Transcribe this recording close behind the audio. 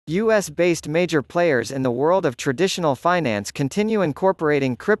US-based major players in the world of traditional finance continue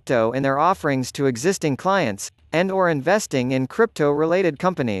incorporating crypto in their offerings to existing clients, and/or investing in crypto-related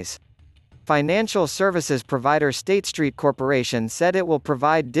companies. Financial services provider State Street Corporation said it will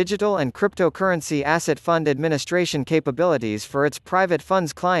provide digital and cryptocurrency asset fund administration capabilities for its private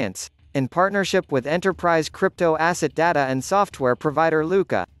funds clients, in partnership with enterprise crypto asset data and software provider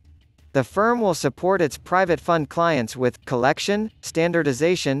Luca. The firm will support its private fund clients with collection,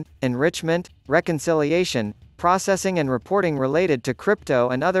 standardization, enrichment, reconciliation, processing and reporting related to crypto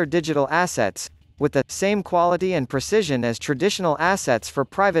and other digital assets, with the same quality and precision as traditional assets for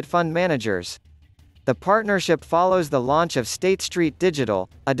private fund managers. The partnership follows the launch of State Street Digital,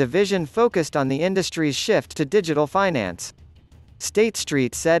 a division focused on the industry's shift to digital finance. State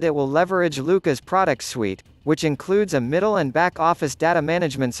Street said it will leverage Luca's product suite, which includes a middle and back-office data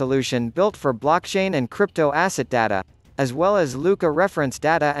management solution built for blockchain and crypto asset data, as well as Luca reference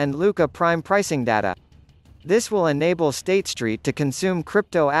data and Luca Prime pricing data. This will enable State Street to consume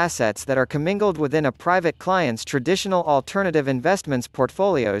crypto assets that are commingled within a private client's traditional alternative investments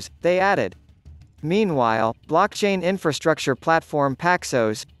portfolios, they added. Meanwhile, blockchain infrastructure platform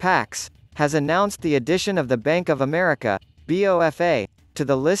Paxos, PAX, has announced the addition of the Bank of America, BOFA, to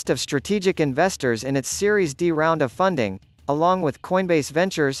the list of strategic investors in its Series D round of funding, along with Coinbase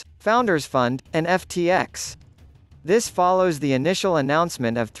Ventures, Founders Fund, and FTX. This follows the initial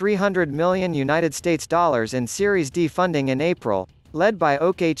announcement of $300 million in Series D funding in April, led by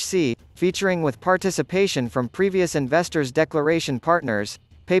OakHC, featuring with participation from previous Investors Declaration partners,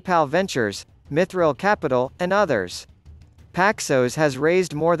 PayPal Ventures, Mithril Capital, and others. Paxos has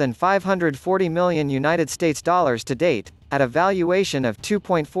raised more than $540 million to date, at a valuation of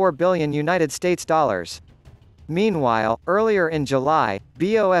 $2.4 billion. Meanwhile, earlier in July,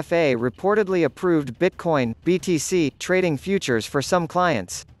 BOFA reportedly approved Bitcoin (BTC) trading futures for some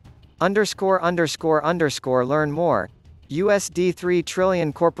clients. Learn more. USD 3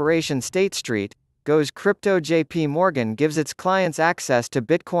 trillion corporation State Street goes crypto. JP Morgan gives its clients access to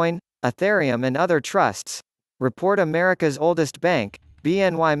Bitcoin, Ethereum and other trusts. Report America's oldest bank,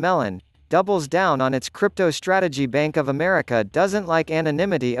 BNY Mellon, doubles down on its crypto strategy. Bank of America doesn't like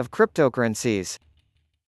anonymity of cryptocurrencies.